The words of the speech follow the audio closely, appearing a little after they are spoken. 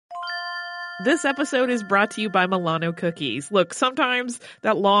This episode is brought to you by Milano Cookies. Look, sometimes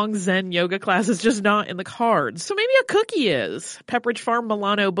that long Zen yoga class is just not in the cards, so maybe a cookie is. Pepperidge Farm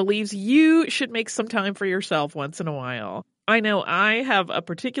Milano believes you should make some time for yourself once in a while. I know I have a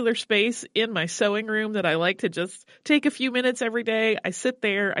particular space in my sewing room that I like to just take a few minutes every day. I sit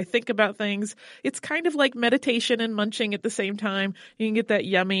there, I think about things. It's kind of like meditation and munching at the same time. You can get that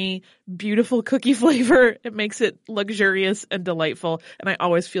yummy, beautiful cookie flavor. It makes it luxurious and delightful, and I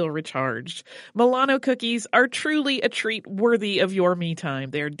always feel recharged. Milano cookies are truly a treat worthy of your me time.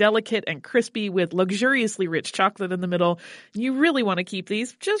 They are delicate and crispy with luxuriously rich chocolate in the middle. You really want to keep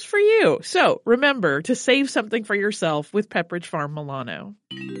these just for you. So remember to save something for yourself with Pepperidge Farm Milano.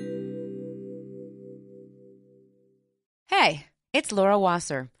 Hey, it's Laura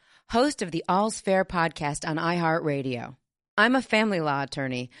Wasser, host of the All's Fair podcast on iHeartRadio. I'm a family law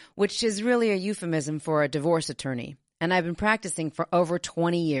attorney, which is really a euphemism for a divorce attorney, and I've been practicing for over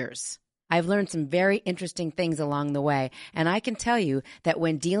 20 years. I've learned some very interesting things along the way, and I can tell you that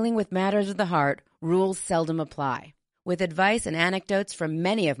when dealing with matters of the heart, rules seldom apply. With advice and anecdotes from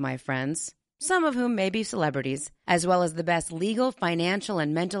many of my friends, some of whom may be celebrities, as well as the best legal, financial,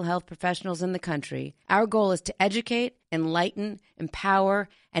 and mental health professionals in the country, our goal is to educate, enlighten, empower,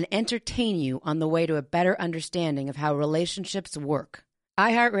 and entertain you on the way to a better understanding of how relationships work.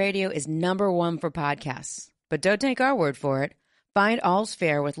 iHeartRadio is #1 for podcasts. But don't take our word for it. Find All's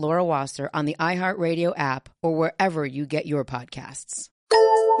Fair with Laura Wasser on the iHeartRadio app or wherever you get your podcasts.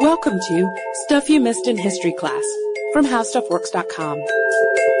 Welcome to Stuff You Missed in History Class from HowStuffWorks.com.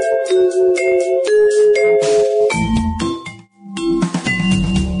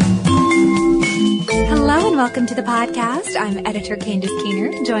 Hello and welcome to the podcast. I'm editor Candace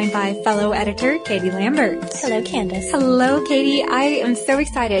Keener, joined by fellow editor Katie Lambert. Hello, Candace. Hello, Katie. I am so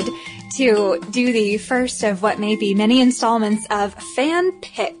excited to do the first of what may be many installments of Fan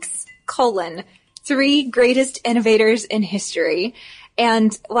Picks, 3 greatest innovators in history.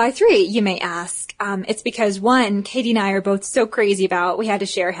 And why 3, you may ask? It's because 1, Katie and I are both so crazy about, we had to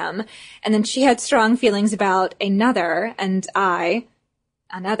share him. And then she had strong feelings about another, and I,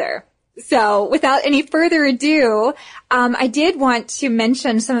 another. So without any further ado, I did want to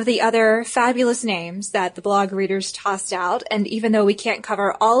mention some of the other fabulous names that the blog readers tossed out. And even though we can't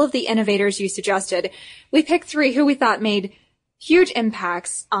cover all of the innovators you suggested, we picked 3 who we thought made huge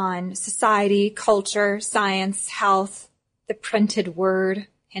impacts on society, culture, science, health, the printed word,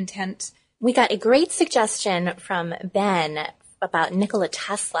 hint, hint. We got a great suggestion from Ben about Nikola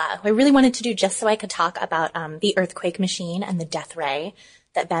Tesla, who I really wanted to do just so I could talk about the earthquake machine and the death ray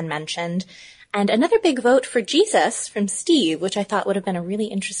that Ben mentioned. And another big vote for Jesus from Steve, which I thought would have been a really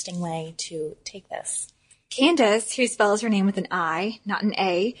interesting way to take this. Candace, who spells her name with an I, not an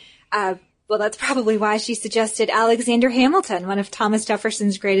A, well, that's probably why she suggested Alexander Hamilton, one of Thomas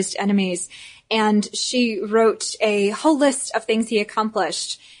Jefferson's greatest enemies. And she wrote a whole list of things he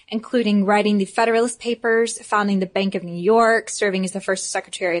accomplished, including writing the Federalist Papers, founding the Bank of New York, serving as the first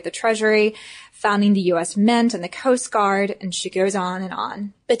Secretary of the Treasury, founding the U.S. Mint and the Coast Guard, and she goes on and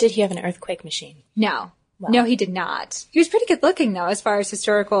on. But did he have an earthquake machine? No. Well. No, he did not. He was pretty good looking, though, as far as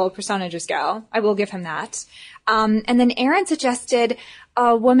historical personages go. I will give him that. And then Aaron suggested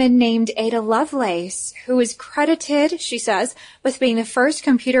a woman named Ada Lovelace, who is credited, she says, with being the first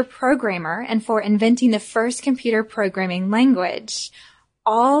computer programmer and for inventing the first computer programming language,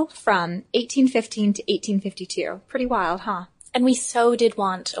 all from 1815 to 1852. Pretty wild, huh? And we so did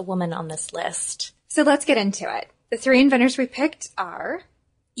want a woman on this list. So let's get into it. The 3 inventors we picked are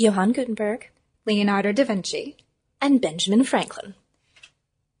Johann Gutenberg, Leonardo da Vinci, and Benjamin Franklin.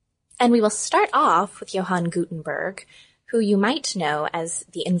 And we will start off with Johann Gutenberg, who you might know as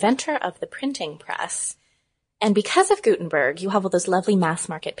the inventor of the printing press. And because of Gutenberg, you have all those lovely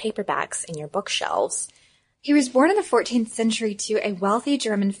mass-market paperbacks in your bookshelves. He was born in the 14th century to a wealthy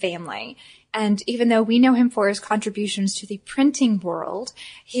German family, and even though we know him for his contributions to the printing world,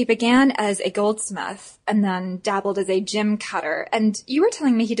 he began as a goldsmith and then dabbled as a gem cutter. And you were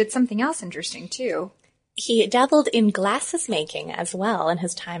telling me he did something else interesting, too. He dabbled in glasses making as well in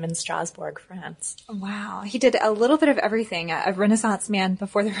his time in Strasbourg, France. Wow. He did a little bit of everything, a Renaissance man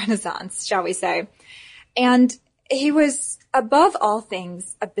before the Renaissance, shall we say. And he was, above all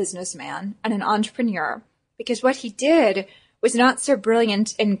things, a businessman and an entrepreneur, because what he did was not so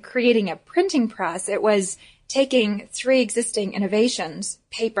brilliant in creating a printing press. It was taking 3 existing innovations,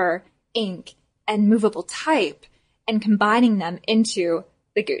 paper, ink, and movable type, and combining them into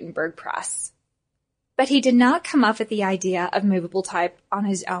the Gutenberg press. But he did not come up with the idea of movable type on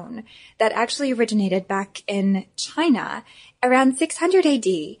his own. That actually originated back in China. Around 600 AD,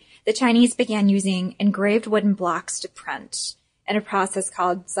 the Chinese began using engraved wooden blocks to print in a process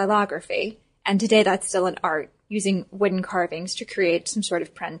called xylography. And today that's still an art, using wooden carvings to create some sort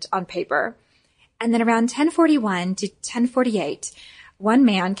of print on paper. And then around 1041 to 1048, one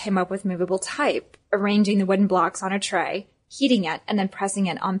man came up with movable type, arranging the wooden blocks on a tray, heating it, and then pressing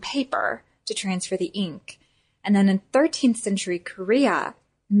it on paper to transfer the ink. And then in 13th century Korea,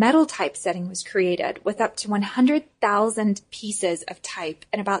 metal typesetting was created with up to 100,000 pieces of type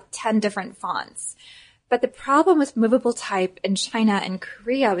in about 10 different fonts. But the problem with movable type in China and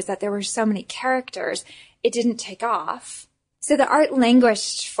Korea was that there were so many characters, it didn't take off. So the art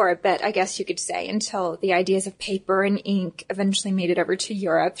languished for a bit, I guess you could say, until the ideas of paper and ink eventually made it over to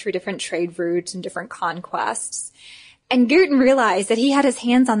Europe through different trade routes and different conquests. And Gutenberg realized that he had his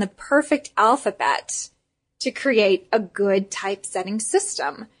hands on the perfect alphabet to create a good typesetting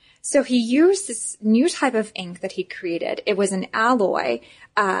system. So he used this new type of ink that he created. It was an alloy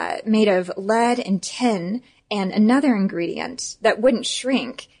made of lead and tin and another ingredient that wouldn't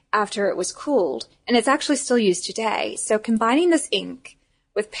shrink after it was cooled. And it's actually still used today. So combining this ink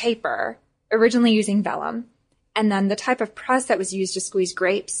with paper, originally using vellum, and then the type of press that was used to squeeze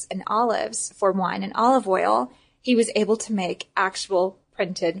grapes and olives for wine and olive oil, he was able to make actual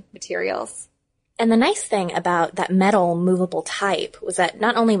printed materials. And the nice thing about that metal movable type was that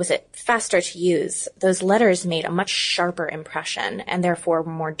not only was it faster to use, those letters made a much sharper impression and therefore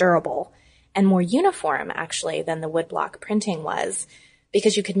more durable and more uniform, actually, than the woodblock printing was,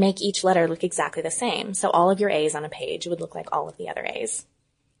 because you could make each letter look exactly the same. So all of your A's on a page would look like all of the other A's.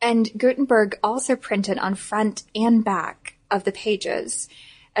 And Gutenberg also printed on front and back of the pages,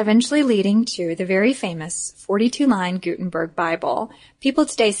 eventually leading to the very famous 42-line Gutenberg Bible. People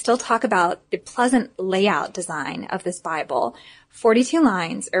today still talk about the pleasant layout design of this Bible. 42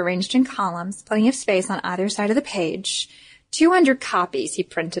 lines arranged in columns, plenty of space on either side of the page. 200 copies he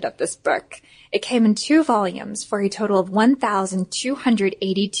printed of this book. It came in 2 volumes for a total of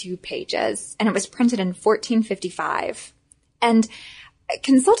 1,282 pages, and it was printed in 1455. And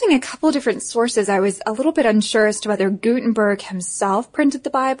consulting a couple of different sources, I was a little bit unsure as to whether Gutenberg himself printed the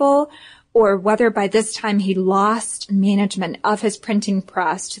Bible or whether by this time he lost management of his printing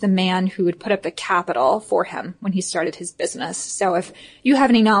press to the man who would put up the capital for him when he started his business. So if you have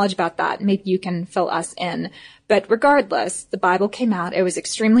any knowledge about that, maybe you can fill us in. But regardless, the Bible came out. It was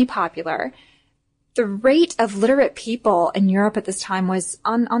extremely popular. The rate of literate people in Europe at this time was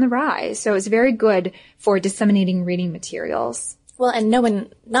on the rise. So it was very good for disseminating reading materials. Well, and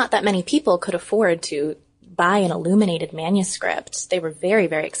not that many people could afford to buy an illuminated manuscript. They were very,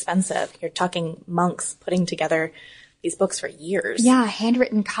 very expensive. You're talking monks putting together these books for years. Yeah,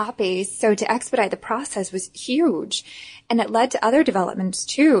 handwritten copies. So to expedite the process was huge. And it led to other developments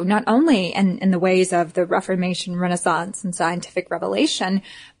too, not only in the ways of the Reformation, Renaissance, and scientific revelation,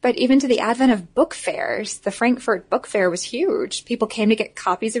 but even to the advent of book fairs. The Frankfurt Book Fair was huge. People came to get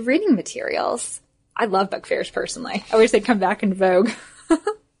copies of reading materials. I love book fairs personally. I wish they'd come back in vogue.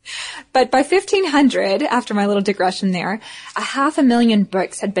 But by 1500, after my little digression there, 500,000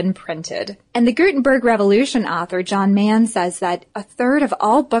 books had been printed. And the Gutenberg Revolution author John Mann says that a third of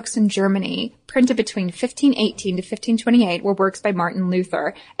all books in Germany printed between 1518 to 1528 were works by Martin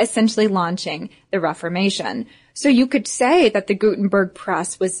Luther, essentially launching the Reformation. So you could say that the Gutenberg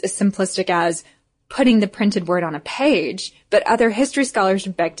press was as simplistic as putting the printed word on a page, but other history scholars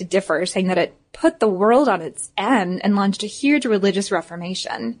would beg to differ, saying that it put the world on its end and launched a huge religious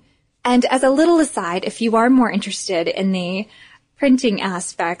reformation. And as a little aside, if you are more interested in the printing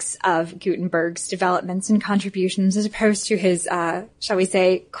aspects of Gutenberg's developments and contributions as opposed to his, shall we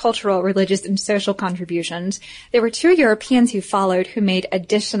say, cultural, religious, and social contributions, there were 2 Europeans who followed who made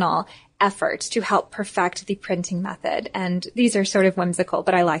additional efforts to help perfect the printing method. And these are sort of whimsical,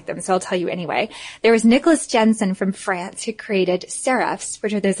 but I like them, so I'll tell you anyway. There was Nicholas Jensen from France who created serifs,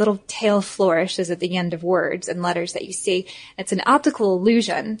 which are those little tail flourishes at the end of words and letters that you see. It's an optical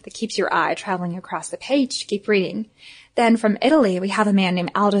illusion that keeps your eye traveling across the page to keep reading. Then from Italy, we have a man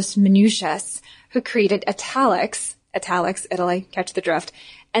named Aldus Manutius who created italics, Italy, catch the drift.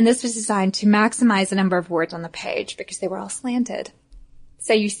 And this was designed to maximize the number of words on the page because they were all slanted.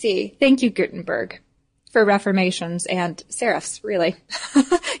 So you see, thank you, Gutenberg, for reformations and serifs, really.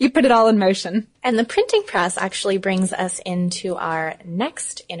 You put it all in motion. And the printing press actually brings us into our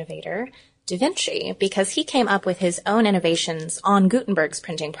next innovator, Da Vinci, because he came up with his own innovations on Gutenberg's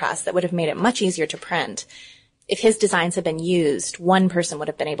printing press that would have made it much easier to print. If his designs had been used, one person would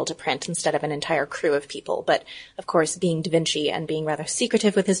have been able to print instead of an entire crew of people. But, of course, being Da Vinci and being rather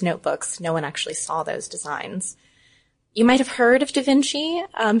secretive with his notebooks, no one actually saw those designs. You might have heard of Da Vinci.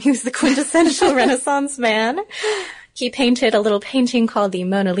 He was the quintessential Renaissance man. He painted a little painting called the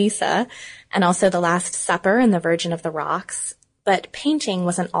Mona Lisa and also the Last Supper and the Virgin of the Rocks. But painting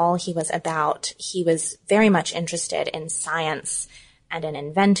wasn't all he was about. He was very much interested in science and in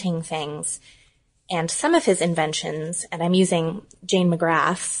inventing things. And some of his inventions, and I'm using Jane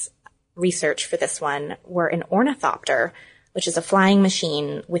McGrath's research for this one, were an ornithopter, which is a flying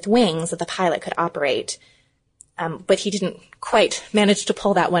machine with wings that the pilot could operate. But he didn't quite manage to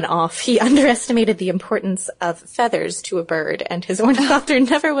pull that one off. He underestimated the importance of feathers to a bird, and his ornithopter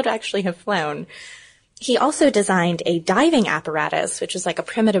never would actually have flown. He also designed a diving apparatus, which is like a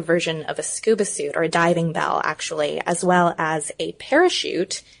primitive version of a scuba suit, or a diving bell, actually, as well as a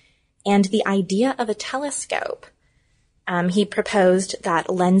parachute and the idea of a telescope. He proposed that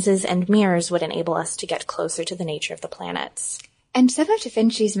lenses and mirrors would enable us to get closer to the nature of the planets. And some of Da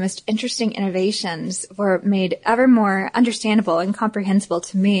Vinci's most interesting innovations were made ever more understandable and comprehensible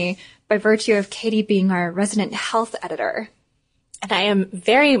to me by virtue of Katie being our resident health editor. And I am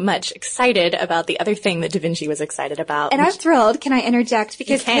very much excited about the other thing that Da Vinci was excited about. And I'm thrilled, can I interject?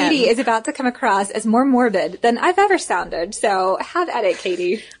 Because Katie is about to come across as more morbid than I've ever sounded. So have at it,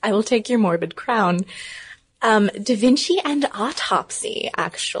 Katie. I will take your morbid crown. Da Vinci and autopsy,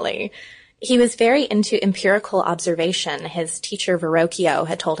 actually. He was very into empirical observation. His teacher, Verrocchio,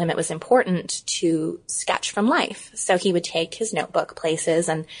 had told him it was important to sketch from life. So he would take his notebook places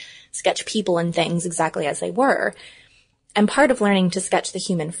and sketch people and things exactly as they were. And part of learning to sketch the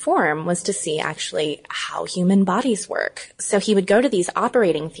human form was to see actually how human bodies work. So he would go to these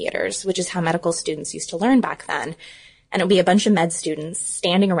operating theaters, which is how medical students used to learn back then. And it would be a bunch of med students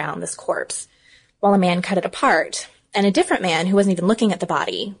standing around this corpse while a man cut it apart. And a different man who wasn't even looking at the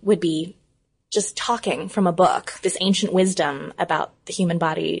body would be just talking from a book, this ancient wisdom about the human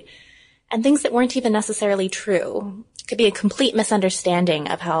body and things that weren't even necessarily true. It could be a complete misunderstanding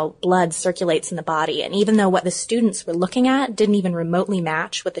of how blood circulates in the body. And even though what the students were looking at didn't even remotely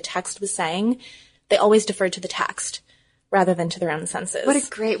match what the text was saying, they always deferred to the text rather than to their own senses. What a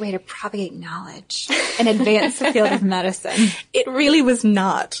great way to propagate knowledge and advance the field of medicine. It really was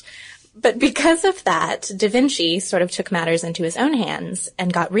not. But because of that, Da Vinci sort of took matters into his own hands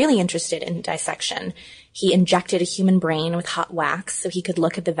and got really interested in dissection. He injected a human brain with hot wax so he could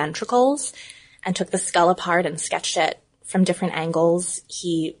look at the ventricles and took the skull apart and sketched it from different angles.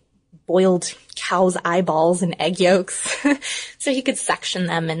 He boiled cows' eyeballs and egg yolks so he could section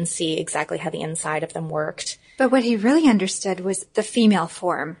them and see exactly how the inside of them worked. But what he really understood was the female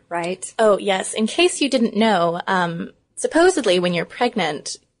form, right? Oh, yes. In case you didn't know, supposedly when you're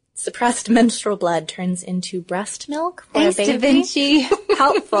pregnant, suppressed menstrual blood turns into breast milk for Thanks, a baby. Da Vinci.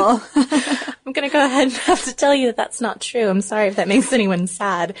 Helpful. I'm going to go ahead and have to tell you that that's not true. I'm sorry if that makes anyone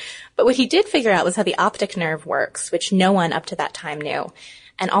sad. But what he did figure out was how the optic nerve works, which no one up to that time knew,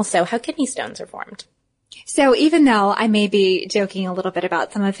 and also how kidney stones are formed. So even though I may be joking a little bit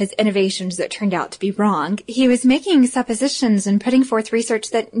about some of his innovations that turned out to be wrong, he was making suppositions and putting forth research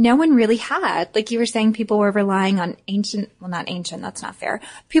that no one really had. Like you were saying, people were relying on not ancient, that's not fair.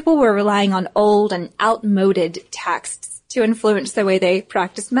 People were relying on old and outmoded texts to influence the way they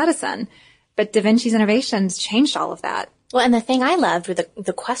practiced medicine. But Da Vinci's innovations changed all of that. Well, and the thing I loved were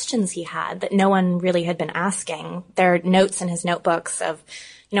the questions he had that no one really had been asking. There are notes in his notebooks of,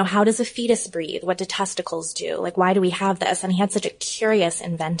 how does a fetus breathe? What do testicles do? Like, why do we have this? And he had such a curious,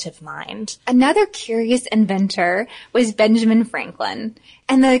 inventive mind. Another curious inventor was Benjamin Franklin.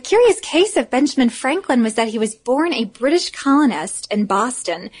 And the curious case of Benjamin Franklin was that he was born a British colonist in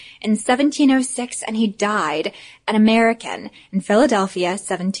Boston in 1706, and he died an American in Philadelphia,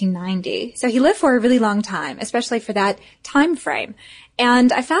 1790. So he lived for a really long time, especially for that time frame.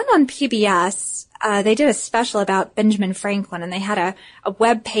 And I found on PBS, they did a special about Benjamin Franklin, and they had a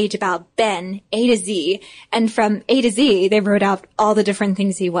web page about Ben, A to Z. And from A to Z, they wrote out all the different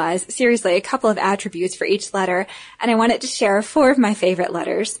things he was. Seriously, a couple of attributes for each letter. And I wanted to share 4 of my favorite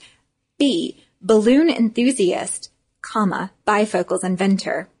letters. B, balloon enthusiast, comma, bifocals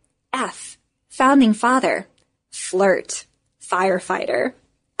inventor. F, founding father, flirt, firefighter.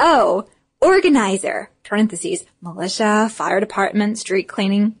 O, organizer, parentheses, militia, fire department, street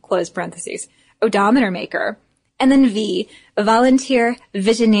cleaning, close parentheses, odometer maker. And then V, volunteer,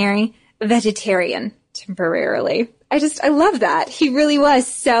 visionary, vegetarian, temporarily. I love that. He really was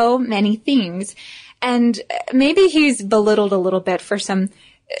so many things. And maybe he's belittled a little bit for some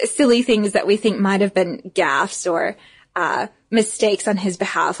silly things that we think might have been gaffes or mistakes on his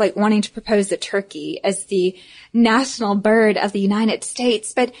behalf, like wanting to propose the turkey as the national bird of the United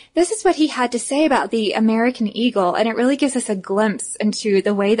States. But this is what he had to say about the American eagle, and it really gives us a glimpse into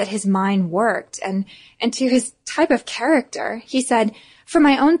the way that his mind worked and into his type of character. He said, "For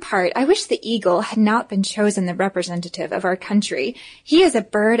my own part, I wish the eagle had not been chosen the representative of our country. He is a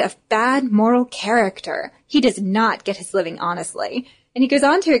bird of bad moral character. He does not get his living honestly." And he goes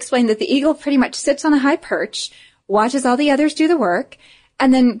on to explain that the eagle pretty much sits on a high perch, watches all the others do the work,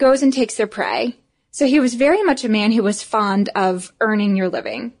 and then goes and takes their prey. So he was very much a man who was fond of earning your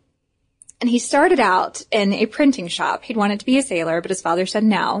living. And he started out in a printing shop. He'd wanted to be a sailor, but his father said,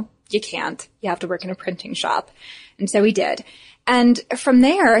 "No, you can't. You have to work in a printing shop." And so he did. And from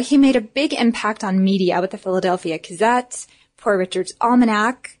there, he made a big impact on media with the Philadelphia Gazette, Poor Richard's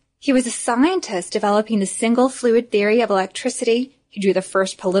Almanac. He was a scientist developing the single fluid theory of electricity. He drew the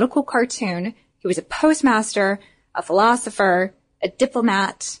first political cartoon. He was a postmaster, a philosopher, a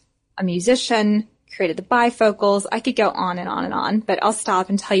diplomat, a musician, created the bifocals. I could go on and on and on, but I'll stop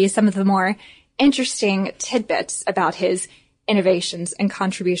and tell you some of the more interesting tidbits about his innovations and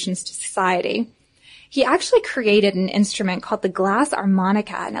contributions to society. He actually created an instrument called the glass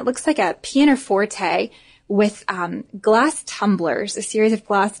harmonica, and it looks like a pianoforte with glass tumblers, a series of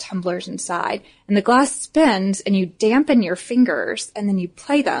glass tumblers inside. And the glass spins, and you dampen your fingers, and then you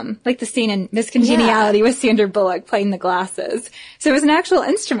play them, like the scene in Miss Congeniality with Sandra Bullock playing the glasses. So it was an actual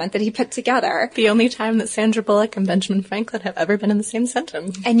instrument that he put together. The only time that Sandra Bullock and Benjamin Franklin have ever been in the same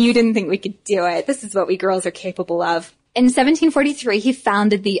sentence. And you didn't think we could do it. This is what we girls are capable of. In 1743, he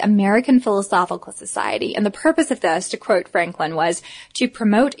founded the American Philosophical Society, and the purpose of this, to quote Franklin, was to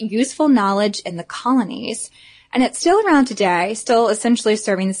promote useful knowledge in the colonies. And it's still around today, still essentially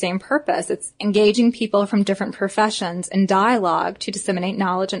serving the same purpose. It's engaging people from different professions in dialogue to disseminate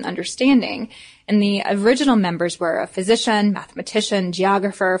knowledge and understanding. And the original members were a physician, mathematician,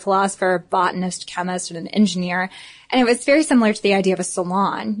 geographer, philosopher, botanist, chemist, and an engineer. And it was very similar to the idea of a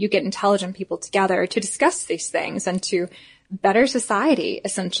salon. You get intelligent people together to discuss these things and to better society,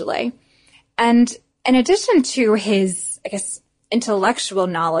 essentially. And in addition to his, intellectual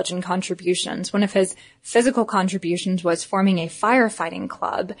knowledge and contributions, one of his physical contributions was forming a firefighting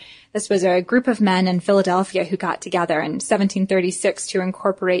club. This was a group of men in Philadelphia who got together in 1736 to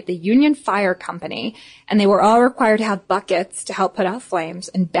incorporate the Union Fire Company, and they were all required to have buckets to help put out flames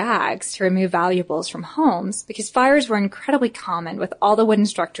and bags to remove valuables from homes, because fires were incredibly common with all the wooden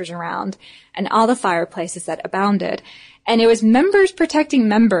structures around and all the fireplaces that abounded. And it was members protecting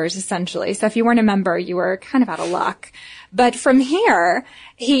members, essentially. So if you weren't a member, you were kind of out of luck. But from here,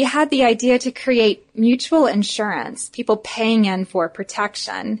 he had the idea to create mutual insurance, people paying in for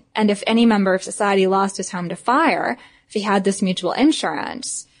protection. And if any member of society lost his home to fire, if he had this mutual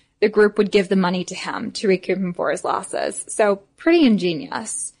insurance, the group would give the money to him to recoup him for his losses. So pretty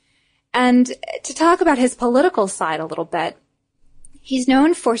ingenious. And to talk about his political side a little bit, he's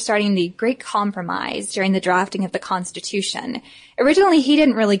known for starting the Great Compromise during the drafting of the Constitution. Originally, he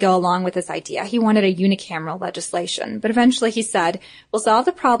didn't really go along with this idea. He wanted a unicameral legislation. But eventually he said, we'll solve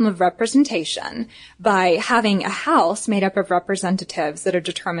the problem of representation by having a House made up of representatives that are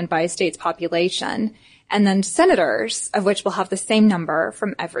determined by a state's population, and then senators, of which will have the same number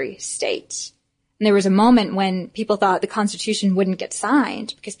from every state. And there was a moment when people thought the Constitution wouldn't get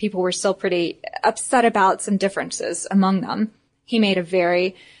signed because people were still pretty upset about some differences among them. He made a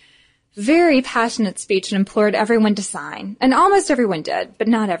very, very passionate speech and implored everyone to sign. And almost everyone did, but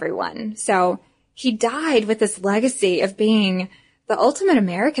not everyone. So he died with this legacy of being the ultimate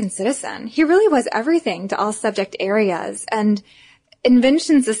American citizen. He really was everything to all subject areas. And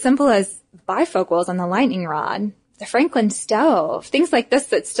inventions as simple as bifocals on the lightning rod, the Franklin stove, things like this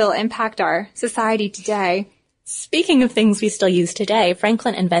that still impact our society today. Speaking of things we still use today,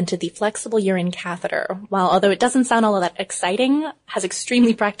 Franklin invented the flexible urine catheter. While although it doesn't sound all that exciting, has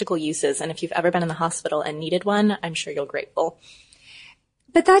extremely practical uses, and if you've ever been in the hospital and needed one, I'm sure you're grateful.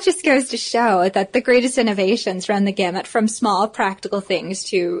 But that just goes to show that the greatest innovations run the gamut from small practical things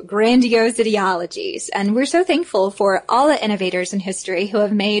to grandiose ideologies. And we're so thankful for all the innovators in history who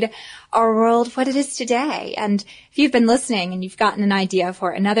have made our world what it is today. And if you've been listening and you've gotten an idea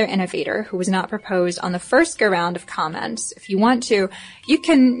for another innovator who was not proposed on the first go round of comments, if you want to, you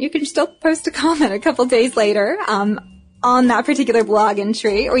can still post a comment a couple days later, on that particular blog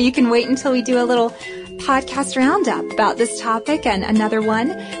entry, or you can wait until we do a little podcast roundup about this topic and another one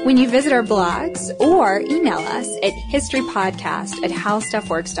when you visit our blogs or email us at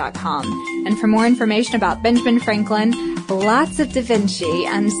historypodcast@howstuffworks.com. And for more information about Benjamin Franklin, lots of Da Vinci,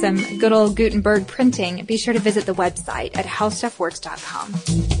 and some good old Gutenberg printing, be sure to visit the website at howstuffworks.com.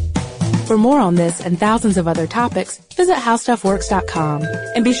 For more on this and thousands of other topics, visit howstuffworks.com.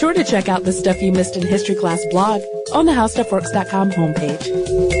 And be sure to check out the Stuff You Missed in History Class blog on the howstuffworks.com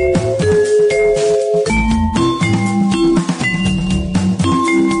homepage.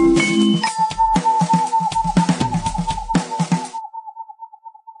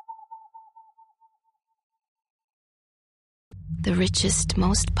 The richest,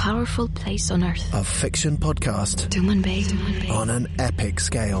 most powerful place on Earth. A fiction podcast. Tumen Bay. On an epic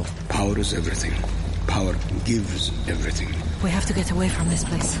scale. Power is everything. Power gives everything. We have to get away from this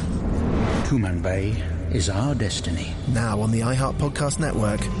place. Tumen Bay is our destiny. Now on the iHeart Podcast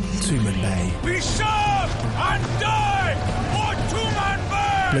Network, Tumen Bay. We serve and die for Tumen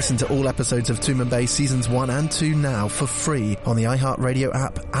Bay! Listen to all episodes of Tumen Bay Seasons 1 and 2 now for free on the iHeart Radio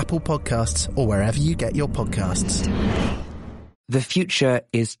app, Apple Podcasts, or wherever you get your podcasts. The future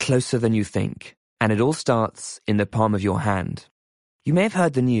is closer than you think, and it all starts in the palm of your hand. You may have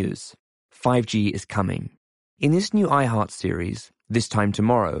heard the news. 5G is coming. In this new iHeart series, This Time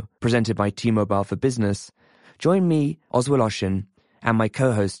Tomorrow, presented by T-Mobile for Business, join me, Oswald Oshin, and my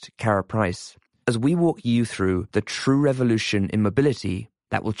co-host, Kara Price, as we walk you through the true revolution in mobility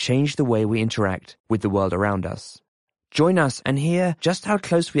that will change the way we interact with the world around us. Join us and hear just how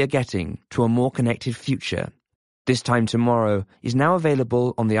close we are getting to a more connected future. This Time Tomorrow is now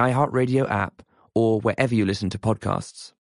available on the iHeartRadio app or wherever you listen to podcasts.